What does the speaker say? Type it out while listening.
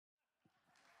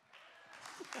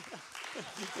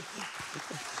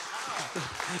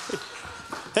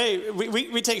Hey,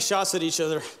 we take shots at each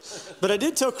other. But I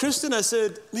did tell Kristen, I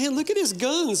said, man, look at his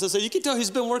guns. I said, you can tell he's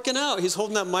been working out. He's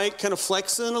holding that mic, kind of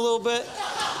flexing a little bit.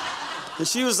 And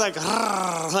she was like,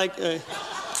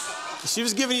 she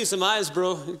was giving you some eyes,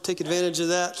 bro. Take advantage of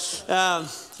that.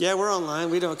 Yeah, we're online.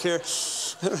 We don't care.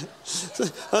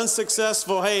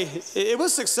 Unsuccessful. Hey, it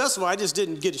was successful. I just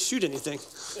didn't get to shoot anything.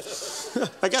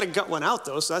 I got to gut one out,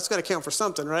 though, so that's got to count for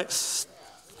something, right?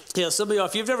 Yeah, some of y'all,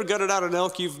 if you've never gutted out an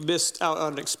elk, you've missed out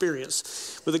on an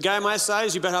experience. With a guy my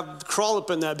size, you better have to crawl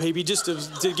up in that baby just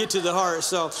to get to the heart.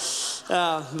 So,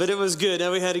 but it was good.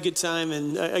 We had a good time.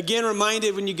 And again,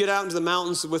 reminded when you get out into the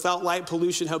mountains without light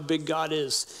pollution, how big God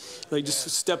is. Like just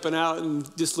stepping out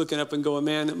and just looking up and going,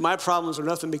 man, my problems are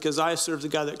nothing because I serve the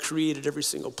God that created every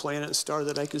single planet and star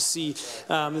that I could see.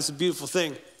 It's a beautiful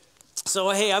thing.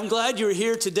 So, hey, I'm glad you're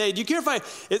here today. Do you care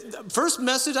if first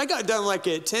message, I got done like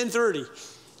at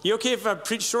 10:30. You okay if I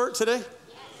preach short today?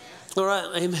 All right,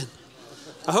 amen.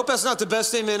 I hope that's not the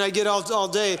best amen I get all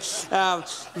day.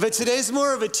 But today's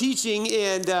more of a teaching,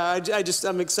 and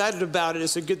I'm excited about it.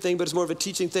 It's a good thing, but it's more of a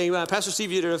teaching thing. Pastor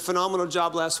Steve, you did a phenomenal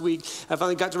job last week. I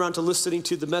finally got around to listening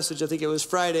to the message. I think it was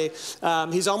Friday.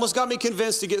 He's almost got me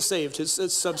convinced to get saved. I'm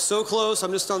so close.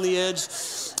 I'm just on the edge.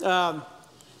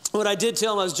 What I did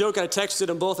tell him, I was joking, I texted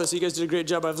them both. I said, you guys did a great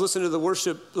job. I've listened to the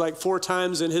worship like 4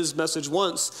 times in his message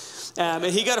once. And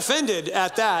he got offended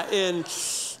at that. And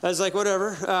I was like,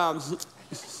 whatever.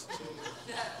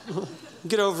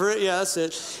 Get over it. Yeah, that's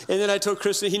it. And then I told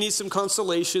Kristen he needs some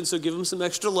consolation, so give him some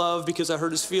extra love because I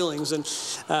hurt his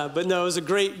feelings. But no, it was a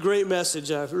great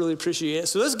message. I really appreciate it.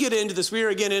 So let's get into this. We are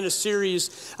again in a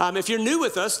series. If you're new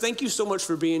with us, thank you so much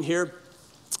for being here.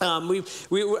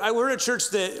 We're a church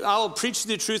that I'll preach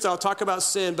the truth, I'll talk about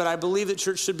sin, but I believe that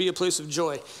church should be a place of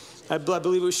joy. I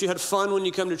believe we should have fun when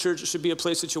you come to church. It should be a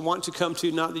place that you want to come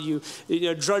to, not that you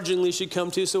drudgingly should come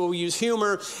to. So we use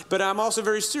humor, but I'm also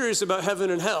very serious about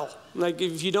heaven and hell. Like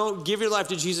if you don't give your life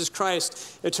to Jesus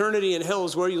Christ, eternity in hell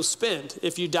is where you'll spend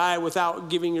if you die without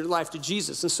giving your life to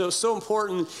Jesus. And so it's so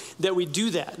important that we do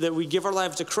that we give our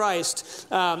life to Christ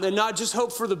and not just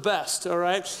hope for the best, all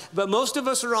right? But most of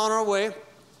us are on our way.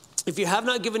 If you have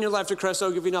not given your life to Christ,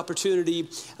 I'll give you an opportunity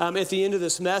at the end of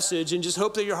this message, and just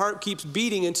hope that your heart keeps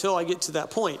beating until I get to that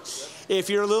point.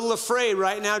 If you're a little afraid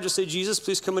right now, just say, Jesus,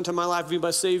 please come into my life, be my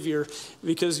Savior,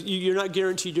 because you're not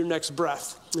guaranteed your next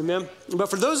breath. Amen. But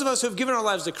for those of us who have given our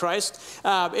lives to Christ,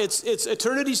 it's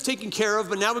eternity's taken care of,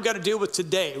 but now we've got to deal with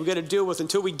today. We've got to deal with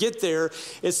until we get there.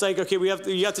 It's like, okay,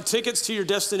 you got the tickets to your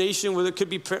destination, whether it could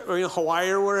be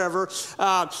Hawaii or wherever,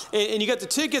 and you got the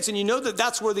tickets, and you know that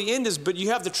that's where the end is, but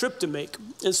you have the trip to make.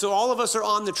 And so all of us are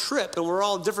on the trip, and we're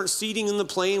all different seating in the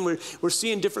plane. We're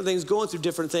seeing different things, going through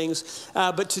different things.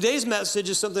 But today's message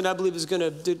is something I believe is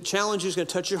going to challenge you, is going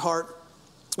to touch your heart.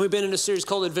 We've been in a series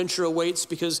called Adventure Awaits,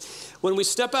 because when we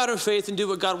step out in faith and do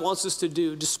what God wants us to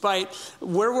do, despite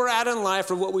where we're at in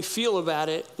life or what we feel about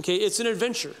it, okay, it's an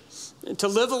adventure. And to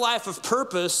live a life of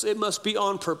purpose, it must be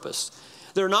on purpose.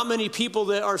 There are not many people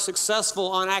that are successful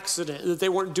on accident, that they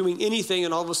weren't doing anything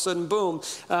and all of a sudden, boom,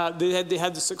 they had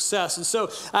the success. And so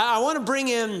I want to bring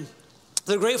in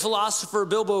the great philosopher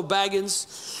Bilbo Baggins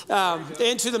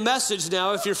into the message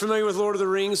now. If you're familiar with Lord of the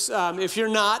Rings, if you're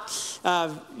not,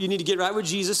 you need to get right with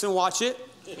Jesus and watch it.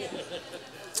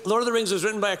 Lord of the Rings was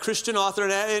written by a Christian author,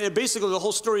 and basically the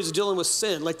whole story is dealing with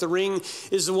sin. Like the ring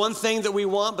is the one thing that we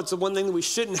want, but it's the one thing that we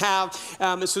shouldn't have.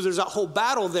 And so there's that whole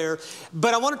battle there.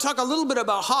 But I want to talk a little bit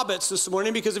about hobbits this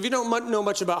morning, because if you don't know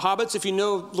much about hobbits, if you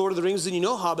know Lord of the Rings, then you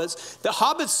know hobbits. The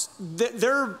hobbits,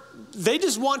 they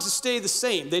just want to stay the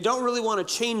same. They don't really want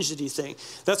to change anything.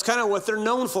 That's kind of what they're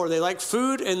known for. They like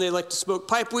food, and they like to smoke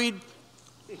pipeweed.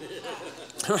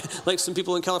 Like some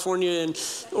people in California and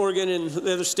Oregon and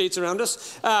the other states around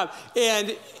us. And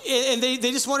they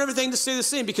just want everything to stay the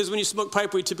same, because when you smoke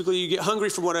pipeweed, typically you get hungry,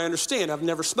 from what I understand. I've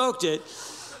never smoked it.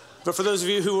 But for those of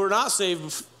you who were not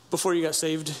saved before you got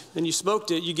saved and you smoked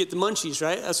it, you get the munchies,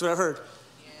 right? That's what I've heard.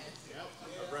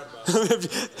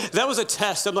 That was a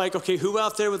test. I'm like, okay, who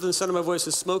out there within the sound of my voice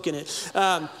is smoking it?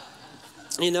 And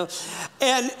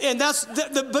that's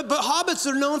but hobbits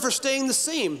are known for staying the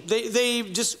same. They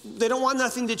don't want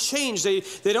nothing to change. They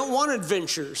don't want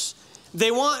adventures. They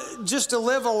want just to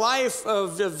live a life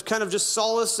of kind of just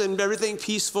solace and everything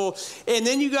peaceful. And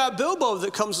then you got Bilbo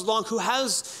that comes along, who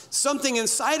has something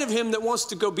inside of him that wants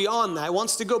to go beyond that,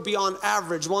 wants to go beyond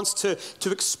average, wants to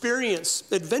experience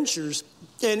adventures.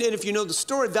 And if you know the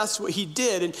story, that's what he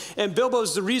did. And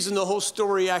Bilbo's the reason the whole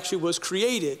story actually was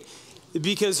created.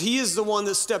 because he is the one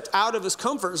that stepped out of his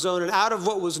comfort zone and out of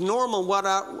what was normal,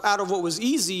 out of what was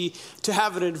easy to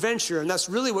have an adventure. And that's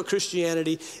really what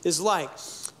Christianity is like.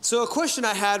 So a question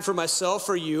I had for myself,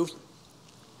 for you,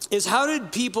 is how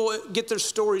did people get their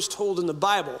stories told in the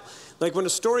Bible? Like when a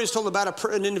story is told about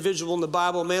an individual in the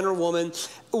Bible, a man or woman,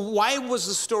 why was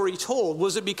the story told?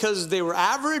 Was it because they were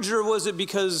average, or was it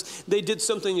because they did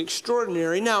something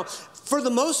extraordinary? Now, for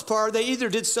the most part, they either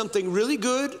did something really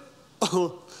good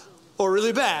or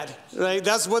really bad, right?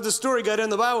 That's what the story got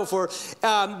in the Bible for.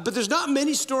 But there's not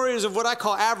many stories of what I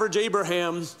call average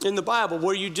Abraham in the Bible,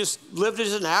 where you just lived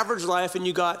as an average life and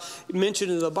you got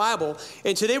mentioned in the Bible.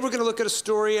 And today we're going to look at a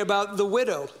story about the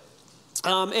widow.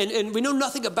 And we know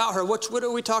nothing about her. Which widow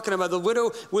are we talking about? The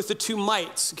widow with the 2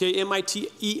 mites, okay,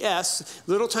 M-I-T-E-S,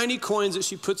 little tiny coins that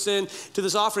she puts in to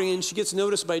this offering, and she gets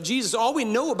noticed by Jesus. All we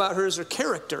know about her is her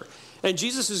character, and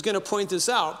Jesus is going to point this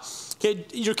out. Okay,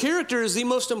 your character is the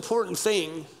most important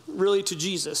thing, really, to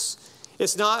Jesus.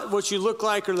 It's not what you look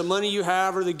like or the money you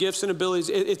have or the gifts and abilities.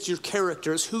 It's your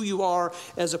character. It's who you are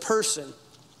as a person.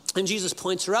 And Jesus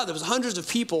points her out. There was hundreds of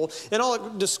people, and I'll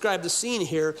describe the scene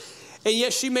here. And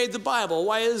yet she made the Bible.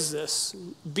 Why is this?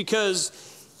 Because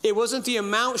it wasn't the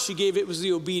amount she gave, it was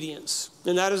the obedience.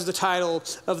 And that is the title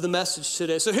of the message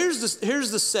today. So here's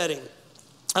the setting.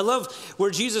 I love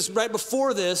where Jesus, right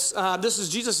before this is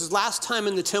Jesus' last time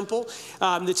in the temple.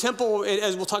 The temple,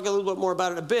 as we'll talk a little bit more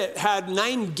about it in a bit, had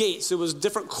 9 gates. It was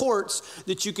different courts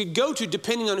that you could go to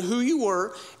depending on who you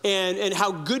were and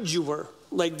how good you were.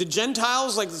 Like the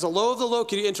Gentiles, like the low of the low,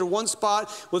 could enter one spot.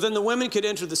 Well, then the women could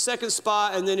enter the second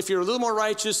spot. And then if you're a little more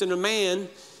righteous and a man,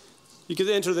 you could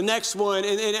enter the next one.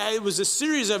 And it was a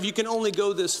series of, you can only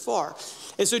go this far.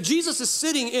 And so Jesus is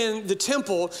sitting in the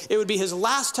temple. It would be his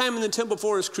last time in the temple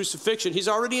before his crucifixion. He's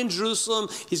already in Jerusalem.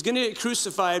 He's going to get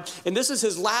crucified. And this is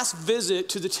his last visit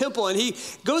to the temple. And he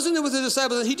goes in there with the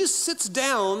disciples, and he just sits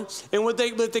down in what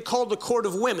they called the court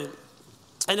of women.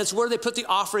 And it's where they put the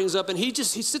offerings up. And he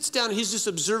sits down and he's just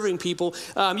observing people.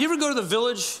 You ever go to the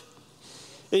village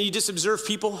and you just observe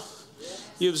people?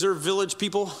 You observe village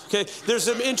people, okay? There's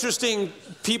some interesting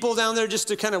people down there just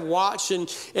to kind of watch, and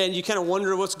you kind of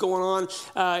wonder what's going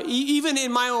on. Even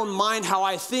in my own mind, how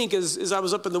I think as I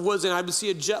was up in the woods and I would see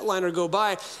a jetliner go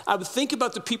by, I would think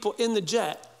about the people in the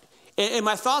jet. And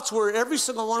my thoughts were every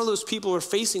single one of those people are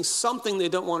facing something they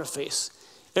don't want to face.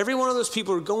 Every one of those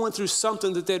people are going through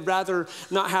something that they'd rather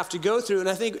not have to go through. And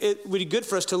I think it would be good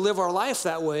for us to live our life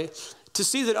that way, to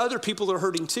see that other people are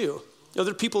hurting too.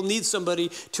 Other people need somebody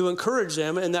to encourage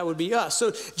them, and that would be us.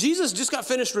 So Jesus just got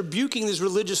finished rebuking these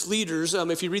religious leaders,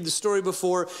 if you read the story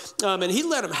before, and he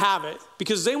let them have it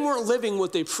because they weren't living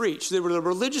what they preached. They were the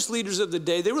religious leaders of the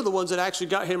day. They were the ones that actually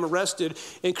got him arrested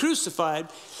and crucified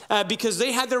because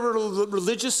they had their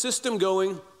religious system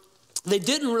going. They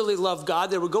didn't really love God.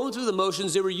 They were going through the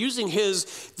motions. They were using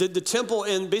the temple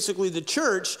and basically the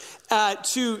church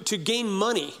to gain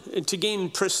money and to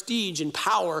gain prestige and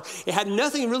power. It had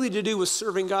nothing really to do with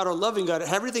serving God or loving God. It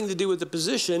had everything to do with the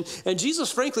position. And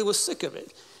Jesus, frankly, was sick of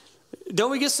it.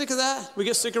 Don't we get sick of that? We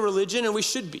get sick of religion, and we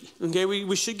should be. Okay,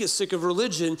 we should get sick of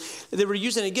religion. They were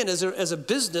using it, again, as a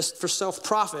business for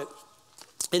self-profit.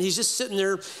 And he's just sitting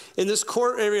there in this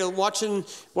court area watching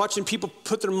people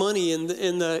put their money in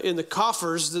the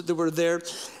coffers that were there.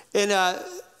 And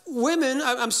women,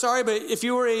 I'm sorry, but if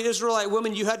you were an Israelite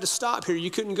woman, you had to stop here.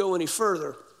 You couldn't go any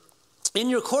further. In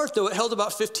your court, though, it held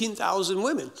about 15,000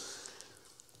 women.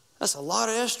 That's a lot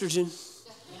of estrogen,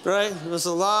 right? There's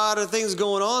a lot of things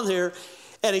going on here.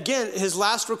 And again, his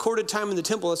last recorded time in the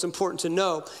temple, that's important to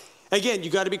know. Again, you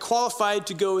got to be qualified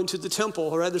to go into the temple,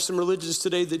 all right? There's some religions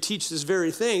today that teach this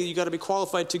very thing. You got to be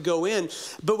qualified to go in.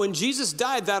 But when Jesus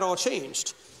died, that all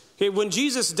changed. Okay, when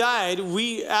Jesus died,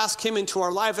 we ask him into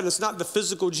our life, and it's not the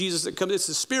physical Jesus that comes, it's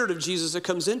the Spirit of Jesus that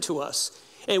comes into us.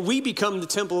 And we become the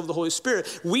temple of the Holy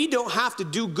Spirit. We don't have to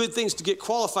do good things to get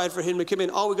qualified for him to come in.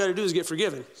 All we got to do is get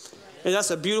forgiven. And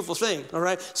that's a beautiful thing, all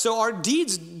right? So our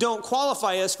deeds don't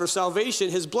qualify us for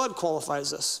salvation. His blood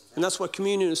qualifies us. And that's why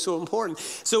communion is so important.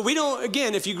 So we don't,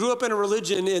 again, if you grew up in a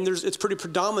religion and it's pretty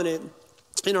predominant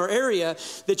in our area,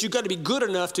 that you've got to be good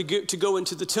enough to go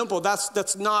into the temple.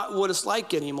 That's not what it's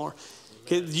like anymore.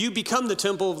 Okay? You become the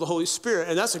temple of the Holy Spirit,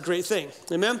 and that's a great thing.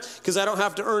 Amen? Because I don't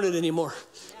have to earn it anymore.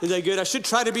 Is that good? I should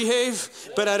try to behave,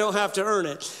 but I don't have to earn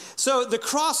it. So the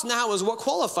cross now is what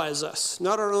qualifies us,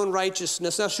 not our own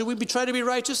righteousness. Now, should we try to be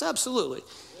righteous? Absolutely.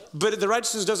 But the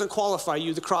righteousness doesn't qualify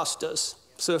you. The cross does.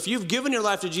 So if you've given your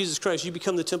life to Jesus Christ, you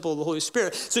become the temple of the Holy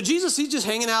Spirit. So Jesus, he's just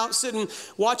hanging out, sitting,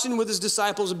 watching with his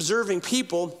disciples, observing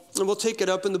people. And we'll take it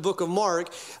up in the book of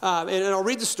Mark. And I'll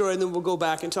read the story, and then we'll go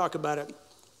back and talk about it.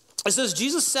 It says,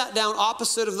 Jesus sat down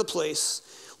opposite of the place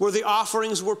where the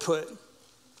offerings were put,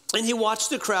 and he watched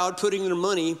the crowd putting their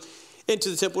money into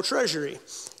the temple treasury.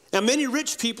 Now, many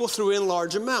rich people threw in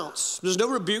large amounts. There's no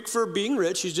rebuke for being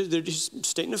rich. They're just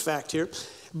stating a fact here.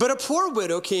 But a poor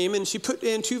widow came, and she put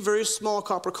in 2 very small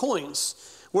copper coins,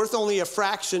 worth only a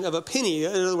fraction of a penny.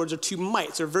 In other words, they're 2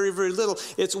 mites. They're very, very little.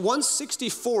 It's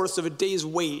 1/64 of a day's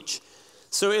wage.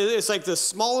 So it's like the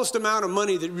smallest amount of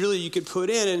money that really you could put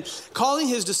in. And calling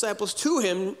his disciples to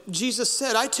him, Jesus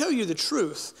said, I tell you the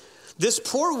truth. This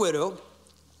poor widow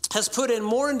has put in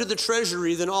more into the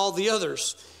treasury than all the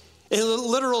others. And the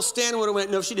literal Stan would have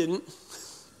went, no, she didn't.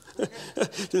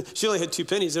 She only had 2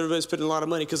 pennies. Everybody's putting a lot of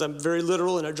money because I'm very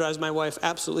literal and it drives my wife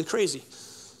absolutely crazy.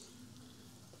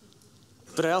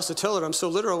 But I also tell her I'm so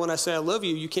literal when I say I love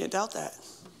you, you can't doubt that.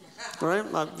 All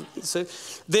right? So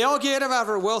they all gave out of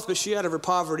her wealth, but she out of her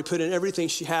poverty put in everything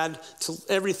she had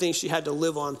to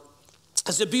live on.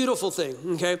 It's a beautiful thing,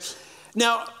 okay?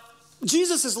 Now,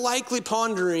 Jesus is likely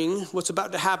pondering what's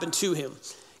about to happen to him.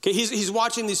 Okay, he's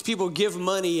watching these people give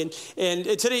money, and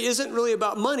today isn't really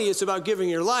about money, it's about giving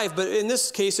your life, but in this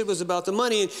case, it was about the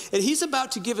money, and he's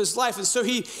about to give his life, and so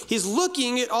he's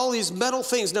looking at all these metal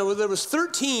things. Now, there was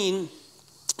 13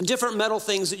 different metal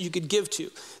things that you could give to,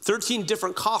 13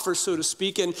 different coffers, so to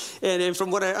speak, and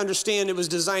from what I understand, it was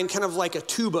designed kind of like a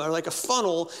tuba, or like a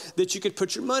funnel that you could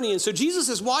put your money in. So Jesus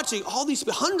is watching all these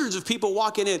hundreds of people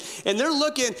walking in, and they're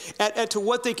looking at to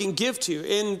what they can give to.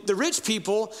 And the rich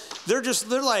people, they're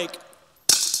like,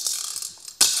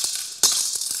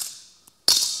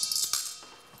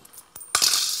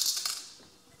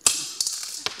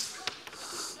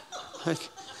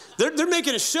 they're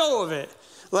making a show of it.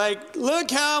 Like,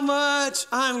 look how much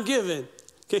I'm giving.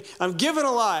 Okay, I'm giving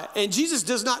a lot. And Jesus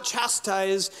does not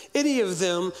chastise any of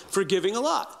them for giving a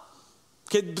lot.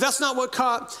 Okay, but that's not what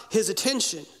caught his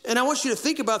attention. And I want you to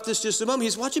think about this just a moment.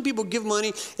 He's watching people give money,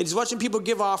 and he's watching people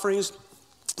give offerings.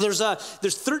 There's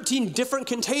 13 different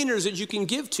containers that you can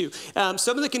give to.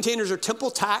 Some of the containers are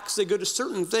temple tax. They go to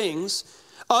certain things.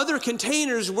 Other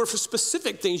containers were for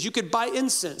specific things. You could buy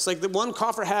incense. Like the one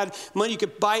coffer had money, you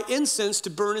could buy incense to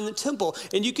burn in the temple.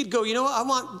 And you could go, you know what,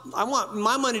 I want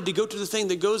my money to go to the thing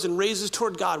that goes and raises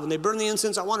toward God. When they burn the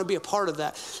incense, I want to be a part of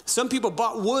that. Some people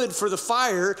bought wood for the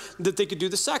fire that they could do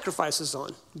the sacrifices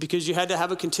on, because you had to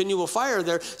have a continual fire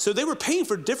there. So they were paying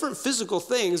for different physical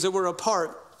things that were a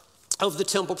part of the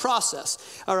temple process,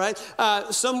 all right?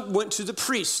 Some went to the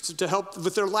priest to help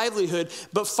with their livelihood,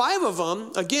 but 5 of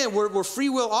them, again, were free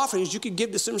will offerings you could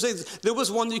give to some things. There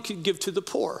was one that you could give to the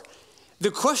poor. The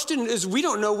question is, we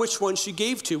don't know which one she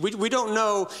gave to. We don't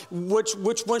know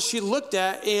which one she looked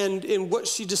at and what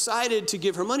she decided to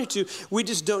give her money to. We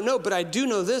just don't know, but I do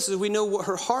know this, is we know what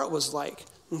her heart was like.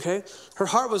 Okay, her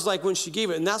heart was like when she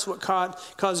gave it, and that's what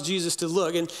caused Jesus to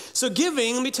look. And so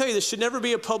giving, let me tell you, this should never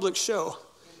be a public show.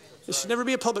 It should never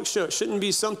be a public show. It shouldn't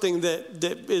be something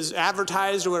that is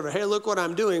advertised or whatever. Hey, look what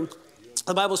I'm doing.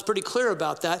 The Bible's pretty clear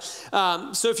about that.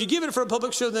 So if you give it for a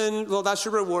public show, then, well, that's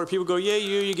your reward. People go, yeah,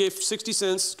 you gave 60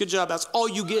 cents. Good job. That's all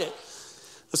you get.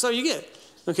 That's all you get.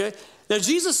 Okay? Now,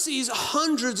 Jesus sees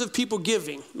hundreds of people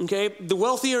giving. Okay? The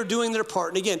wealthy are doing their part.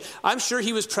 And again, I'm sure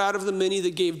he was proud of the many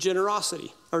that gave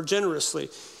generously.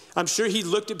 I'm sure he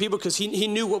looked at people because he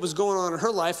knew what was going on in her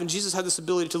life, and Jesus had this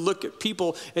ability to look at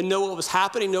people and know what was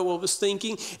happening, know what was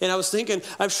thinking. And I was thinking,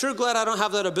 I'm sure glad I don't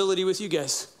have that ability with you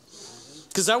guys,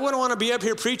 because I wouldn't want to be up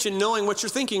here preaching knowing what you're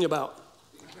thinking about.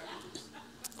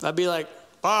 I'd be like,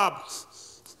 Bob.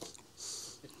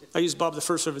 I used Bob the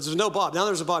first service. There's no Bob. Now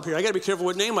there's a Bob here. I got to be careful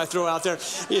what name I throw out there.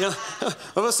 You know, I'm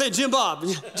going to say Jim Bob.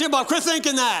 Jim Bob, quit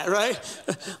thinking that, right?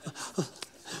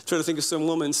 Try to think of some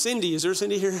woman. Cindy, is there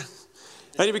Cindy here?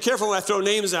 I need to be careful when I throw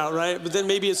names out, right? But then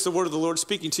maybe it's the word of the Lord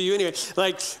speaking to you anyway.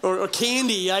 Like, or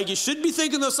Candy, like you shouldn't be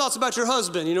thinking those thoughts about your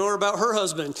husband, you know, or about her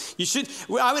husband.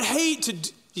 I would hate to,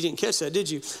 you didn't catch that, did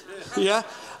you? Yeah?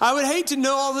 I would hate to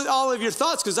know all of your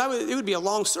thoughts, because it would be a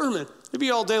long sermon. It'd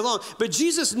be all day long. But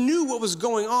Jesus knew what was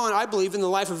going on, I believe, in the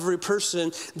life of every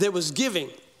person that was giving.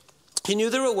 He knew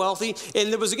they were wealthy,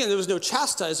 and there was no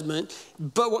chastisement,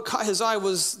 but what caught his eye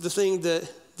was the thing that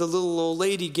the little old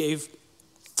lady gave.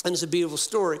 And it's a beautiful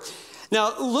story.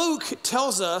 Now, Luke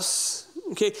tells us,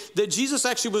 okay, that Jesus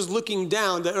actually was looking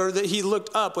down, that he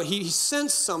looked up, but he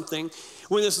sensed something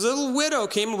when this little widow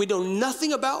came, and we know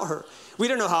nothing about her. We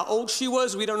don't know how old she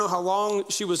was. We don't know how long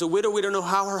she was a widow. We don't know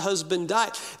how her husband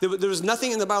died. There was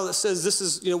nothing in the Bible that says this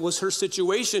was her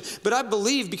situation. But I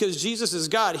believe, because Jesus is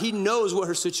God, he knows what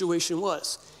her situation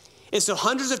was. And so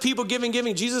hundreds of people giving.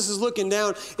 Jesus is looking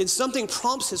down, and something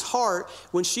prompts his heart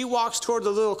when she walks toward the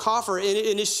little coffer. And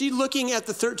is she looking at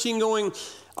the 13 going,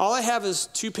 All I have is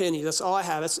 2 pennies. That's all I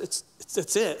have. That's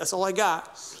it. That's all I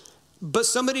got. But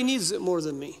somebody needs it more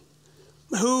than me.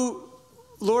 Who,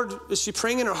 Lord, is she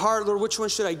praying in her heart, Lord, which one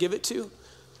should I give it to?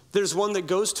 There's one that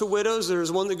goes to widows.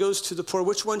 There's one that goes to the poor.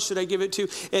 Which one should I give it to?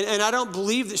 And I don't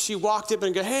believe that she walked up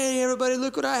and go, hey, everybody,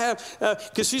 look what I have.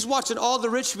 Because she's watching all the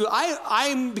rich people.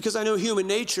 I'm because I know human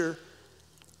nature.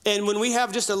 And when we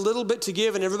have just a little bit to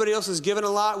give and everybody else is giving a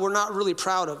lot, we're not really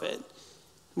proud of it.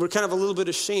 We're kind of a little bit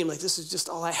ashamed, like this is just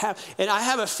all I have. And I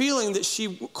have a feeling that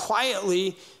she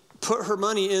quietly put her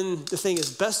money in the thing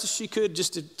as best as she could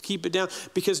just to keep it down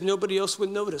because nobody else would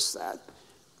notice that.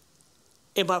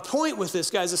 And my point with this,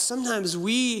 guys, is sometimes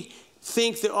we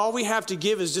think that all we have to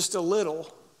give is just a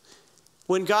little,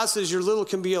 when God says your little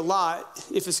can be a lot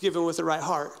if it's given with the right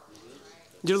heart.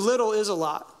 Your little is a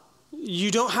lot.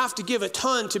 You don't have to give a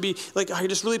ton to be like, I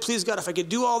just really please God if I could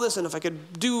do all this and if I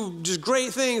could do just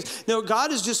great things. No,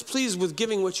 God is just pleased with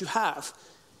giving what you have.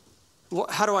 Well,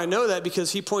 how do I know that?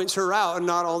 Because he points her out and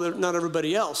not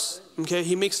everybody else. Okay,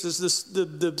 he makes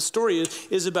the story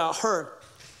is about her.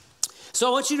 So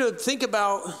I want you to think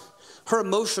about her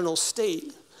emotional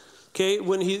state. Okay,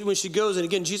 when she goes, and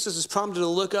again, Jesus is prompted to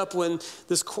look up when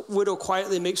this widow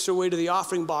quietly makes her way to the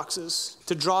offering boxes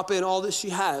to drop in all that she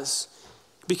has,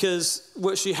 because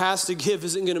what she has to give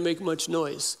isn't going to make much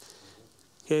noise.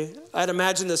 Okay, I'd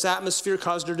imagine this atmosphere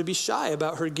caused her to be shy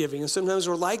about her giving, and sometimes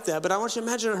we're like that. But I want you to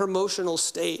imagine her emotional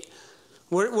state.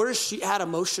 Where is she at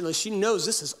emotionally? She knows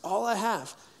this is all I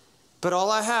have. But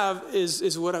all I have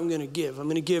is what I'm going to give. I'm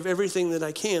going to give everything that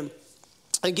I can.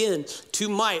 Again, 2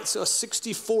 mites, a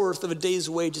 64th of a day's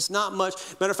wage. It's not much.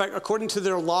 Matter of fact, according to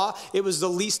their law, it was the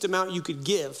least amount you could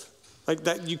give. Like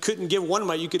that, you couldn't give 1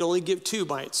 mite. You could only give 2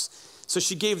 mites. So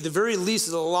she gave the very least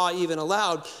that the law even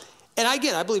allowed. And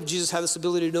again, I believe Jesus had this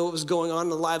ability to know what was going on in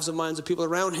the lives and minds of people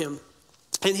around him.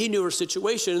 And he knew her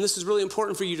situation. And this is really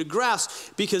important for you to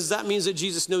grasp, because that means that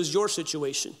Jesus knows your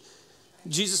situation.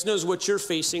 Jesus knows what you're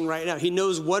facing right now. He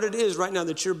knows what it is right now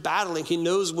that you're battling. He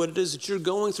knows what it is that you're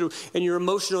going through, and you're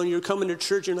emotional and you're coming to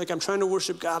church and you're like, I'm trying to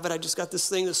worship God, but I just got this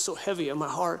thing that's so heavy on my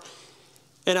heart.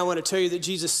 And I want to tell you that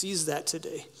Jesus sees that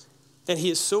today. And he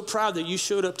is so proud that you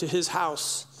showed up to his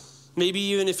house. Maybe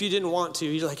even if you didn't want to,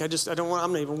 you're like, I'm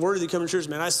not even worthy to come to church,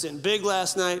 man. I sinned big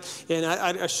last night, and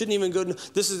I shouldn't even go.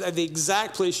 This is the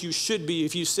exact place you should be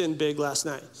if you sinned big last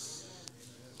night.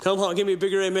 Come on, give me a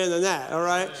bigger amen than that, all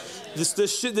right? This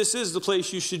is the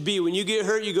place you should be. When you get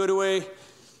hurt, you go to a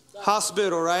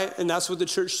hospital, right? And that's what the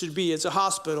church should be. It's a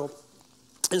hospital.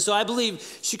 And so I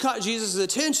believe she caught Jesus'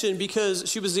 attention because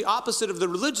she was the opposite of the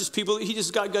religious people that he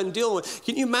just got done dealing with.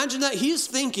 Can you imagine that? He's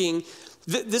thinking,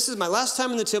 this is my last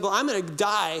time in the temple. I'm going to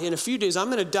die in a few days. I'm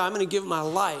going to die. I'm going to give my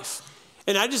life.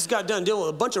 And I just got done dealing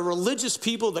with a bunch of religious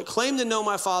people that claim to know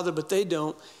my Father, but they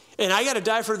don't. And I got to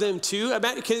die for them too.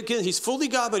 He's fully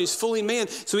God, but he's fully man.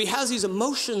 So he has these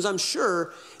emotions, I'm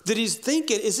sure, that he's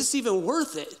thinking, is this even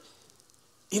worth it?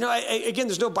 You know, again,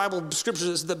 there's no Bible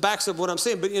scripture that backs up what I'm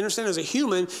saying, but you understand, as a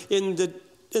human, in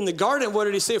the garden, what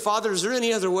did he say? Father, is there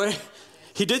any other way?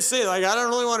 He did say, like, I don't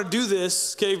really want to do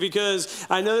this, okay, because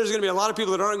I know there's going to be a lot of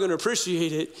people that aren't going to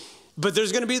appreciate it, but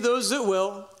there's going to be those that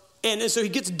will. And so he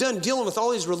gets done dealing with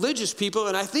all these religious people,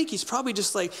 and I think he's probably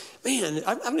just like, man,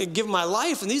 I'm going to give my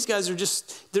life, and these guys are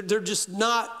they're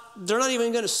not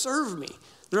even going to serve me.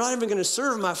 They're not even going to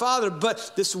serve my Father.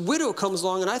 But this widow comes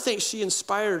along, and I think she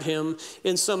inspired him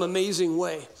in some amazing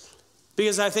way,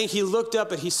 because I think he looked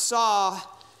up and he saw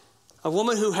a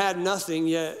woman who had nothing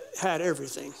yet had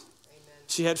everything. Amen.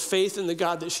 She had faith in the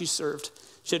God that she served.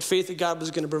 She had faith that God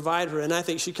was going to provide her, and I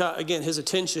think she caught, again, his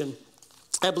attention.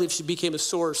 I believe she became a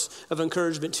source of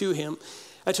encouragement to him.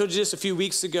 I told you this a few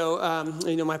weeks ago.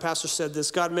 My pastor said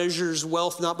this: God measures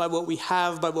wealth not by what we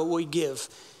have, by what we give.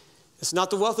 It's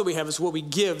not the wealth that we have, it's what we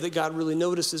give that God really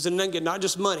notices. And again, not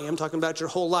just money. I'm talking about your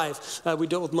whole life. We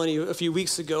dealt with money a few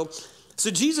weeks ago. So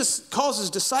Jesus calls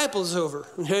his disciples over.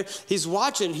 Okay, he's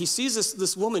watching. He sees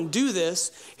this woman do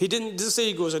this. He didn't just say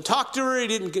he goes and talk to her. He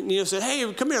didn't say,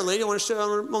 "Hey, come here, lady. I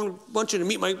want you to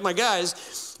meet my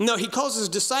guys." No, he calls his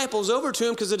disciples over to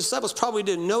him because the disciples probably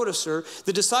didn't notice her.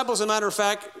 The disciples, as a matter of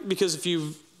fact, because if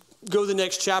you go to the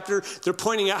next chapter, they're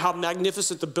pointing out how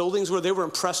magnificent the buildings were. They were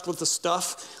impressed with the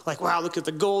stuff. Like, wow, look at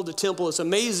the gold, the temple. It's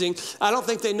amazing. I don't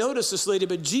think they noticed this lady,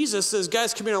 but Jesus says,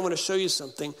 guys, come here. I want to show you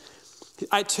something.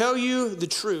 I tell you the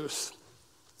truth.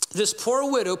 This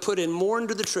poor widow put in more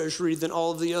into the treasury than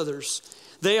all of the others.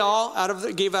 They all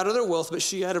gave out of their wealth, but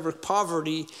she out of her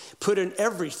poverty put in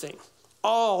everything,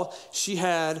 all she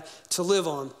had to live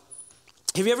on.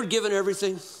 Have you ever given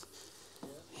everything?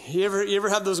 You ever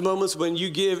have those moments when you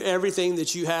give everything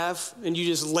that you have and you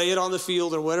just lay it on the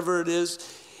field or whatever it is?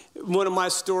 One of my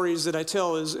stories that I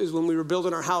tell is when we were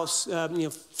building our house,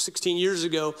 16 years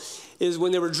ago, is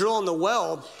when they were drilling the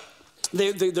well,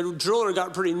 the driller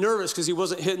got pretty nervous because he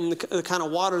wasn't hitting the kind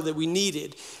of water that we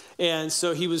needed. And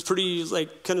so he was pretty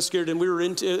kind of scared, and we were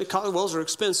wells are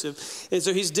expensive. And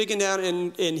so he's digging down,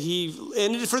 and he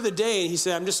ended for the day, and he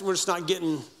said, we're just not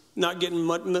getting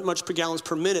much per gallons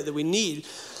per minute that we need.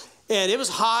 And it was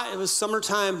hot, it was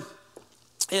summertime,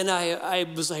 and I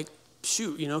was like,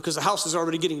 shoot, because the house is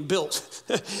already getting built.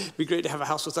 It'd be great to have a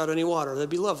house without any water. That'd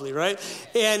be lovely, right?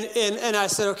 And I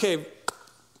said, okay,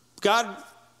 God,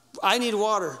 I need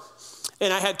water.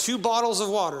 And I had 2 bottles of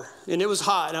water, and it was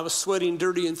hot, and I was sweating,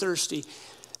 dirty, and thirsty.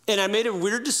 And I made a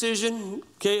weird decision,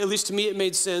 okay, at least to me it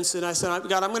made sense. And I said,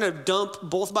 God, I'm going to dump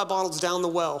both my bottles down the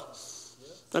well.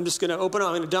 I'm just going to open up,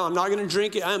 I'm going to dump. I'm not going to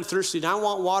drink it. I am thirsty, and I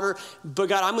want water. But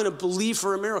God, I'm going to believe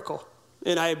for a miracle.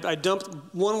 And I dumped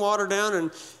one water down,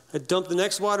 and I dumped the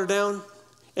next water down.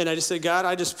 And I just said, God,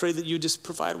 I just pray that you just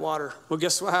provide water. Well,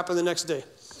 guess what happened the next day?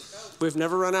 We've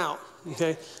never run out,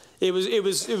 okay? It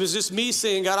was just me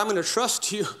saying, God, I'm going to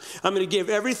trust you. I'm going to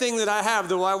give everything that I have.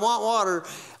 Though I want water,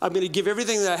 I'm going to give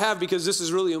everything that I have because this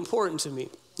is really important to me.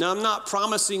 Now, I'm not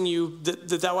promising you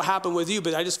that will happen with you,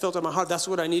 but I just felt in my heart that's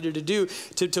what I needed to do,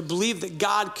 to believe that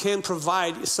God can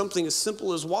provide something as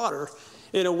simple as water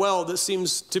in a well that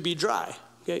seems to be dry.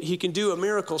 Okay? He can do a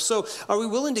miracle. So are we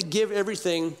willing to give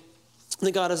everything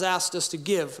that God has asked us to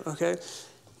give? Okay?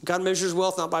 God measures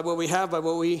wealth not by what we have, by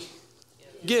what we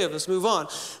give. Let's move on.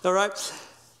 All right.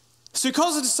 So he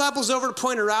calls the disciples over to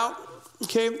point her out.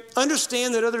 Okay.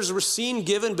 Understand that others were seen,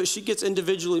 given, but she gets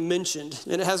individually mentioned.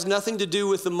 And it has nothing to do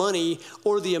with the money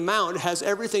or the amount. It has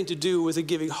everything to do with a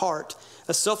giving heart,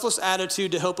 a selfless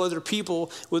attitude to help other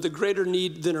people with a greater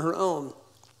need than her own.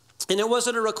 And it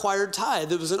wasn't a required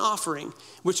tithe. It was an offering,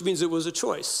 which means it was a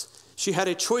choice. She had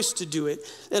a choice to do it.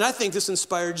 And I think this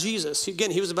inspired Jesus. Again,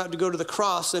 he was about to go to the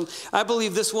cross. And I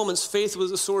believe this woman's faith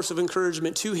was a source of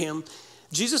encouragement to him.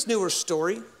 Jesus knew her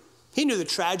story. He knew the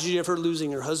tragedy of her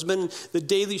losing her husband, the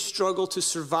daily struggle to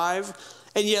survive,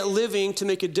 and yet living to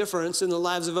make a difference in the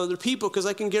lives of other people. Because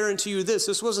I can guarantee you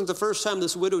this wasn't the first time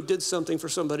this widow did something for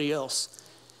somebody else.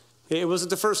 It wasn't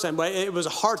the first time, but it was a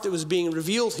heart that was being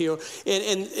revealed here.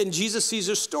 And Jesus sees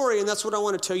her story. And that's what I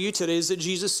want to tell you today, is that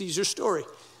Jesus sees your story.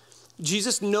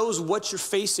 Jesus knows what you're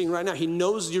facing right now. He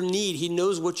knows your need. He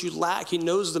knows what you lack. He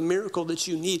knows the miracle that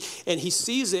you need. And he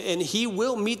sees it, and he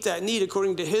will meet that need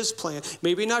according to his plan.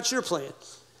 Maybe not your plan,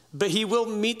 but he will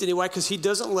meet the need. Why? Because he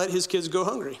doesn't let his kids go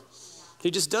hungry.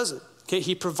 He just doesn't. Okay,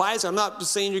 he provides. I'm not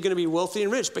saying you're going to be wealthy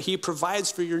and rich, but he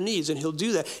provides for your needs, and he'll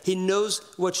do that. He knows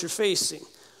what you're facing.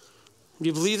 Do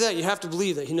you believe that? You have to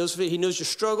believe that. He knows your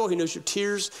struggle. He knows your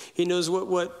tears. He knows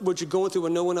what you're going through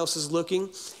when no one else is looking.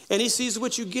 And he sees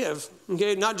what you give,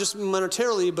 okay? Not just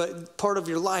monetarily, but part of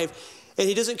your life. And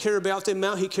he doesn't care about the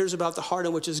amount. He cares about the heart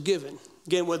in which is given.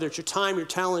 Again, whether it's your time, your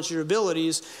talents, your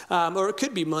abilities, or it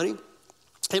could be money.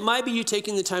 It might be you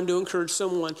taking the time to encourage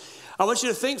someone. I want you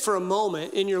to think for a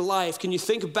moment in your life. Can you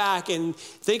think back and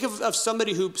think of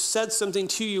somebody who said something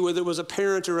to you, whether it was a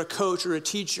parent or a coach or a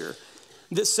teacher,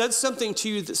 that said something to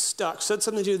you that stuck, said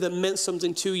something to you that meant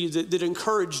something to you, that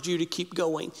encouraged you to keep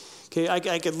going. Okay,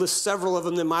 I could list several of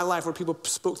them in my life where people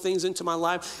spoke things into my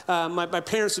life. My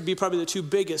parents would be probably the 2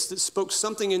 biggest that spoke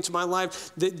something into my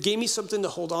life that gave me something to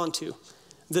hold on to,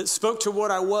 that spoke to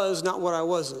what I was, not what I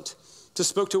wasn't, that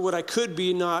spoke to what I could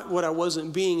be, not what I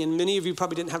wasn't being. And many of you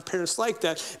probably didn't have parents like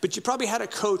that, but you probably had a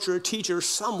coach or a teacher or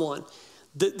someone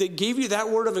that gave you that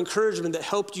word of encouragement that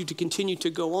helped you to continue to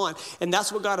go on. And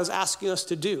that's what God is asking us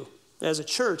to do as a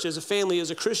church, as a family,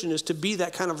 as a Christian, is to be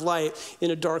that kind of light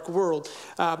in a dark world.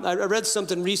 I read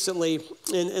something recently,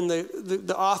 and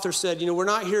the author said, we're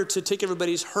not here to take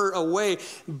everybody's hurt away,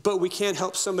 but we can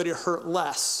help somebody hurt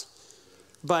less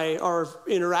by our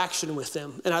interaction with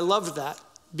them. And I loved that,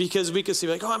 because we could say,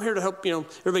 I'm here to help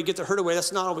everybody get their hurt away.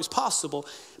 That's not always possible.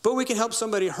 But we can help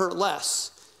somebody hurt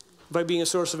less by being a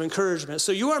source of encouragement.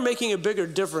 So you are making a bigger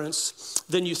difference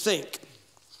than you think.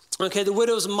 Okay, the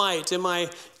widow's mite,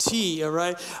 M-I-T, all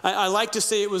right? I like to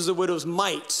say it was the widow's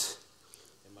might,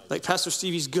 like Pastor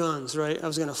Stevie's guns, right? I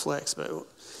was going to flex, but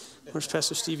where's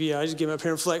Pastor Stevie? I just give him up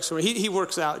here and flex for me. He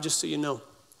works out, just so you know.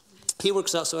 He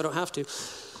works out so I don't have to.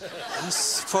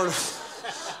 That's part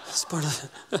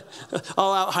of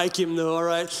I'll out hike him though, all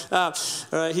right? All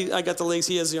right, I got the legs,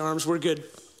 he has the arms, we're good.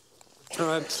 All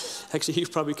right. Actually, he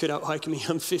probably could out-hike me.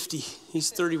 I'm 50. He's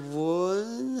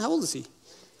 31. How old is he?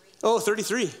 Oh,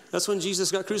 33. That's when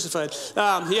Jesus got crucified.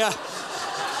 Yeah.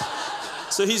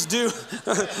 So he's due.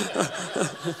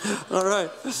 All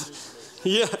right.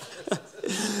 Yeah.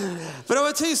 But I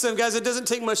want to tell you something, guys. It doesn't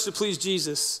take much to please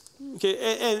Jesus. Okay,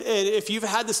 and if you've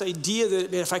had this idea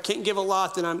that, man, if I can't give a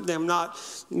lot, then I'm not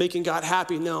making God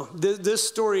happy. No, this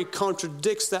story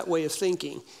contradicts that way of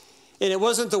thinking. And it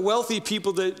wasn't the wealthy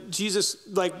people that Jesus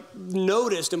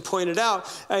noticed and pointed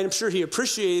out. I'm sure he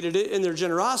appreciated it in their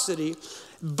generosity,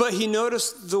 but he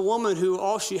noticed the woman who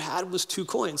all she had was 2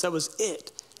 coins. That was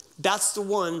it. That's the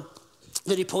one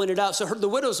that he pointed out. So the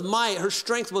widow's mite, her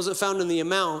strength wasn't found in the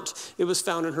amount. It was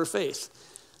found in her faith.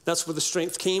 That's where the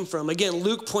strength came from. Again,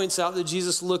 Luke points out that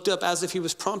Jesus looked up as if he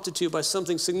was prompted to by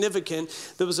something significant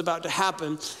that was about to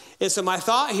happen. And so my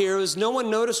thought here is no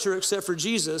one noticed her except for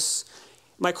Jesus.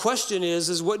 My question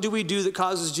is what do we do that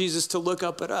causes Jesus to look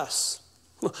up at us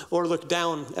or look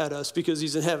down at us because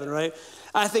he's in heaven, right?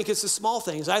 I think it's the small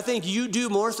things. I think you do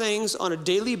more things on a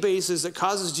daily basis that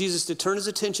causes Jesus to turn his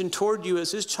attention toward you as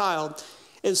his child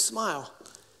and smile.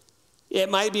 It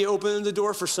might be opening the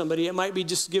door for somebody. It might be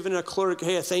just giving a clerk,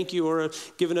 hey, a thank you, or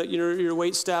giving your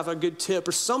wait staff a good tip,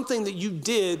 or something that you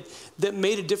did that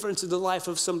made a difference in the life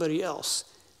of somebody else.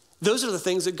 Those are the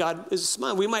things that God is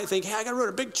smiling. We might think, hey, I got to write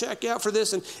a big check out for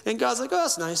this, and God's like, oh,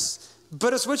 that's nice.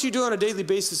 But it's what you do on a daily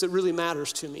basis that really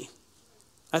matters to me.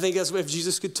 I think that's what, if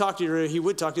Jesus could talk to you, or he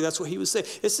would talk to you, that's what he would say.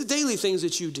 It's the daily things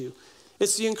that you do.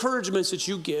 It's the encouragements that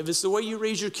you give. It's the way you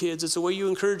raise your kids. It's the way you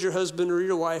encourage your husband or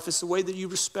your wife. It's the way that you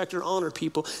respect or honor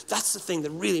people. That's the thing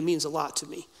that really means a lot to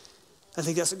me. I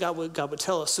think that's what God would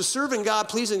tell us. So serving God,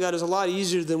 pleasing God is a lot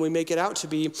easier than we make it out to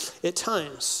be at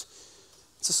times.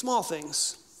 It's the small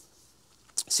things.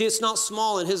 See, it's not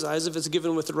small in his eyes if it's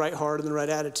given with the right heart and the right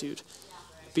attitude.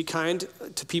 Be kind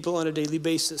to people on a daily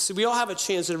basis. So we all have a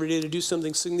chance every day to do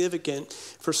something significant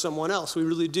for someone else. We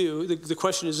really do. The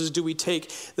question is do we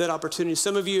take that opportunity?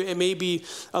 Some of you, it may be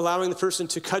allowing the person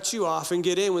to cut you off and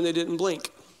get in when they didn't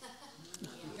blink.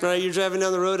 Right? You're driving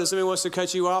down the road and somebody wants to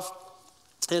cut you off.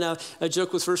 And a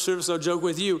joke with First Service, I'll joke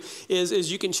with you, is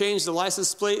you can change the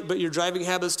license plate, but your driving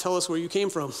habits tell us where you came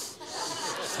from.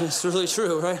 It's really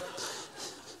true, right?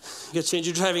 You got to change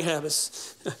your driving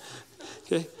habits.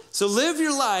 Okay? So live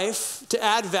your life to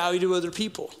add value to other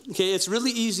people. Okay, it's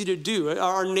really easy to do.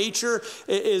 Our nature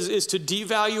is to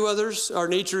devalue others. Our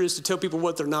nature is to tell people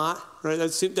what they're not. Right?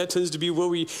 That tends to be what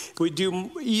we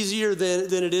do easier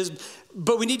than it is.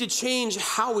 But we need to change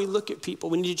how we look at people.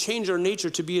 We need to change our nature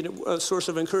to be a source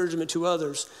of encouragement to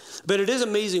others. But it is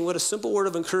amazing what a simple word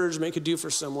of encouragement could do for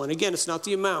someone. Again, it's not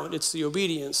the amount; it's the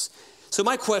obedience. So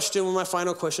my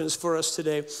final question is for us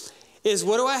today: is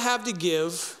what do I have to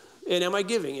give? And am I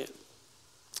giving it?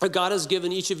 God has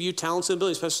given each of you talents and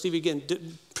abilities. Pastor Steve, again,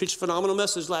 preached a phenomenal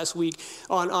message last week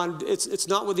on it's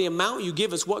not with the amount you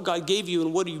give, it's what God gave you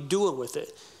and what are you doing with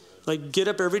it. Like get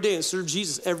up every day and serve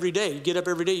Jesus every day. You get up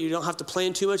every day. You don't have to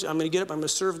plan too much. I'm going to get up. I'm going to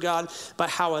serve God by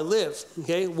how I live.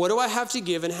 Okay? What do I have to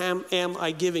give and how am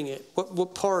I giving it?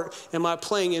 What part am I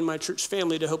playing in my church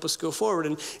family to help us go forward?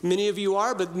 And many of you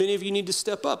are, but many of you need to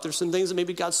step up. There's some things that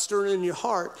maybe God's stirring in your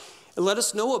heart. And let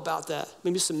us know about that.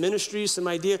 Maybe some ministry, some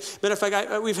idea. Matter of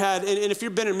fact, we've had, and if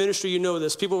you've been in ministry, you know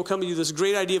this. People will come to you with this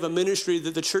great idea of a ministry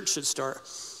that the church should start.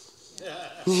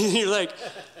 You're like,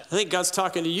 I think God's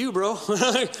talking to you, bro.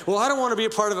 Well, I don't want to be a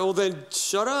part of it. Well, then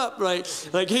shut up, right?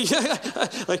 Like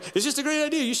it's just a great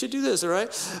idea. You should do this, all right?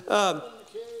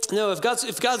 No, if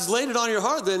God's laid it on your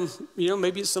heart, then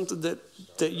maybe it's something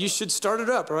that you should start it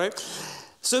up, right?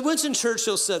 So Winston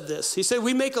Churchill said this. He said,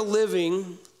 "We make a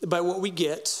living by what we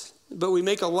get, but we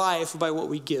make a life by what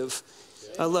we give."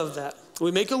 I love that.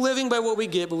 We make a living by what we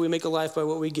get, but we make a life by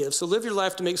what we give. So live your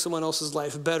life to make someone else's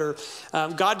life better.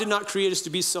 God did not create us to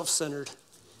be self-centered.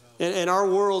 And our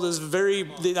world is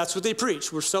that's what they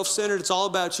preach. We're self-centered. It's all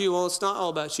about you. Well, it's not all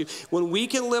about you. When we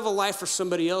can live a life for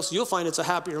somebody else, you'll find it's a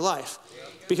happier life.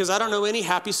 Because I don't know any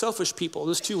happy, selfish people.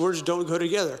 Those two words don't go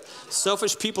together.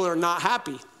 Selfish people are not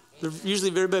happy. They're usually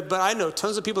very bad. But I know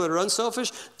tons of people that are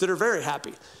unselfish that are very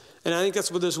happy. And I think that's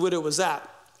where this widow was at.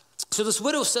 So this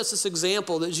widow sets this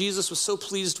example that Jesus was so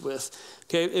pleased with.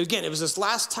 Okay, again, it was his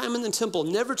last time in the temple,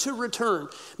 never to return.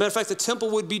 Matter of fact, the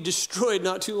temple would be destroyed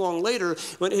not too long later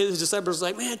when his disciples were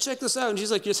like, man, check this out. And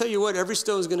she's like, I tell you what, every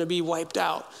stone is going to be wiped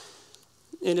out.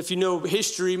 And if you know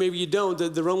history, maybe you don't,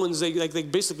 the Romans, they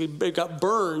basically got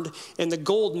burned and the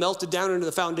gold melted down into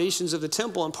the foundations of the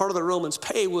temple. And part of the Romans'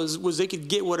 pay was they could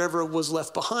get whatever was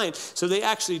left behind. So they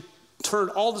actually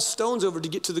turned all the stones over to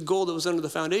get to the gold that was under the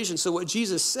foundation. So what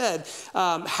Jesus said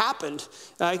happened.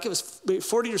 I think it was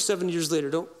 40 or 70 years later.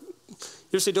 Don't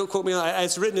quote me on it.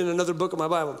 It's written in another book of my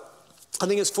Bible. I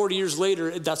think it's 40 years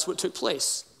later, that's what took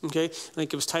place. Okay, I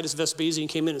think it was Titus Vespasian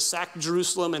came in and sacked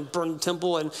Jerusalem and burned the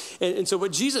temple. And so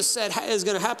what Jesus said is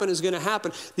going to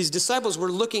happen. These disciples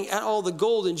were looking at all the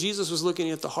gold and Jesus was looking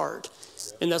at the heart.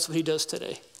 And that's what he does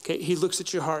today. Okay, he looks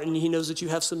at your heart and he knows that you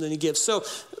have something to give. So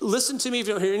listen to me. If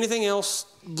you don't hear anything else,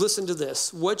 listen to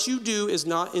this. What you do is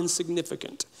not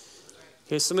insignificant.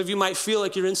 Okay, some of you might feel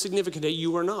like you're insignificant.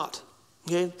 You are not.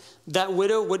 Okay, that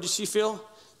widow, what did she feel?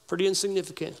 Pretty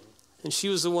insignificant. And she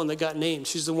was the one that got named.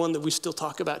 She's the one that we still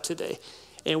talk about today.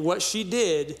 And what she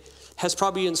did has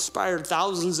probably inspired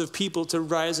thousands of people to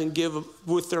rise and give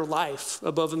with their life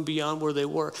above and beyond where they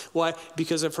were. Why?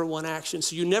 Because of her one action.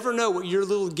 So you never know what your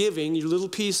little giving, your little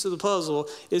piece of the puzzle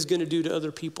is going to do to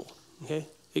other people, okay?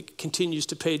 It continues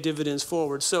to pay dividends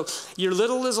forward. So your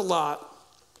little is a lot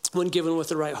when given with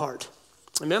the right heart.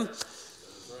 Amen? Right.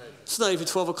 It's not even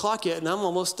 12 o'clock yet, and I'm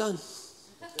almost done.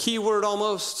 Keyword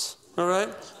almost, all right?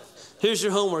 Here's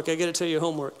your homework. I got to tell you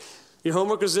homework. Your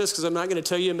homework is this, because I'm not going to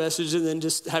tell you a message and then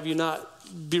just have you not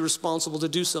be responsible to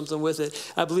do something with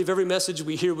it. I believe every message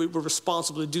we hear, we're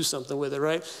responsible to do something with it,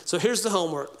 right? So here's the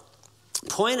homework.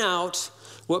 Point out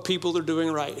what people are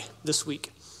doing right this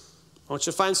week. I want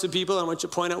you to find some people, and I want you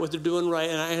to point out what they're doing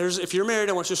right. And if you're married,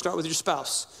 I want you to start with your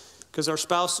spouse. Because our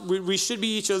spouse, we should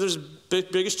be each other's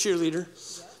biggest cheerleader,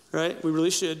 right? We really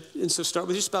should. And so start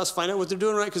with your spouse, find out what they're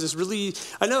doing right, because it's really,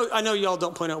 I know y'all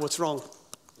don't point out what's wrong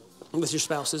with your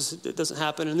spouses. It doesn't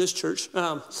happen in this church.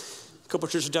 A couple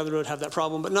of churches down the road have that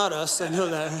problem, but not us. I know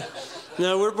that.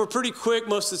 No, we're pretty quick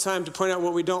most of the time to point out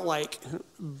what we don't like.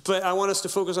 But I want us to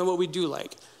focus on what we do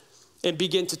like and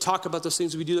begin to talk about those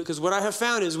things we do. Because what I have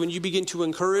found is when you begin to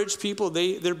encourage people,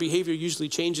 their behavior usually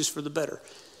changes for the better.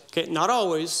 Okay, not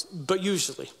always, but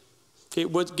usually. Okay,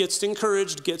 what gets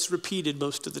encouraged gets repeated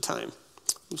most of the time.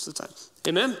 Most of the time.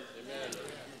 Amen?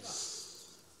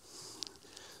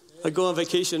 I go on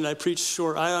vacation and I preach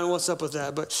short. I don't know what's up with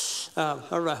that, but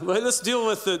all right. Well, let's deal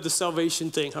with the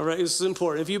salvation thing, all right? This is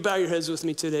important. If you bow your heads with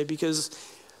me today, because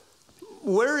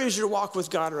where is your walk with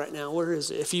God right now? Where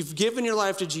is it? If you've given your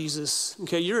life to Jesus,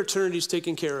 okay, your eternity's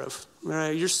taken care of, all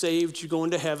right? You're saved. You're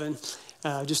going to heaven.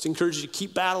 Just encourage you to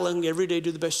keep battling every day,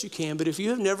 do the best you can. But if you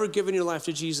have never given your life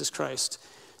to Jesus Christ,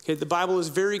 okay, the Bible is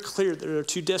very clear. There are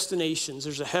two destinations.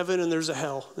 There's a heaven and there's a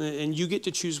hell. And you get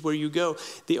to choose where you go.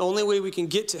 The only way we can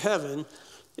get to heaven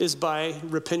is by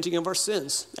repenting of our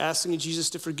sins, asking Jesus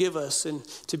to forgive us and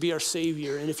to be our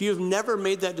Savior. And if you have never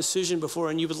made that decision before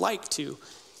and you would like to,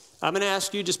 I'm going to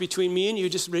ask you, just between me and you,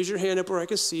 just raise your hand up where I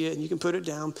can see it and you can put it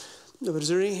down. No, but is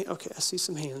there any? Okay, I see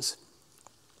some hands.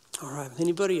 All right,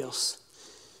 anybody else?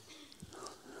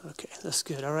 Okay, that's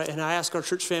good. All right, and I ask our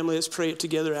church family, let's pray it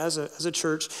together as a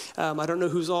church. I don't know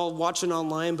who's all watching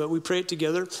online, but we pray it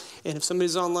together. And if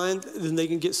somebody's online, then they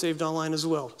can get saved online as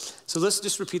well. So let's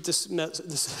just repeat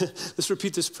let's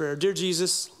repeat this prayer. Dear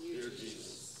Jesus,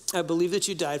 I believe that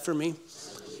you died for me.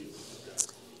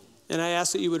 And I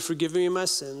ask that you would forgive me of my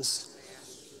sins,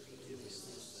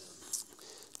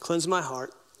 cleanse my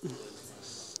heart,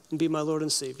 and be my Lord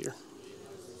and Savior.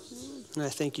 And I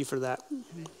thank you for that.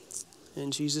 In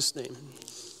Jesus' name,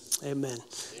 amen.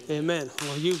 Amen.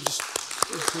 Well, you just,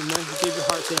 amen, you gave your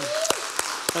heart to him.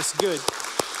 That's good.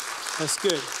 That's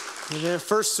good. Amen.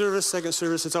 First service, second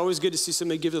service, it's always good to see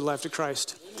somebody give their life to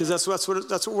Christ, because that's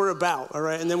what we're about, all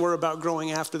right? And then we're about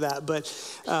growing after that. But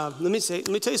let me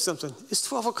tell you something. It's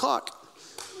 12 o'clock.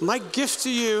 My gift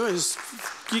to you is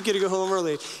you get to go home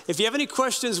early. If you have any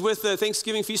questions with the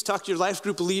Thanksgiving feast, talk to your life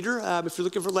group leader. If you're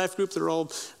looking for a life group, they're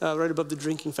all right above the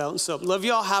drinking fountain. So love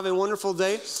you all. Have a wonderful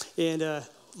day, and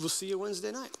we'll see you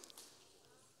Wednesday night.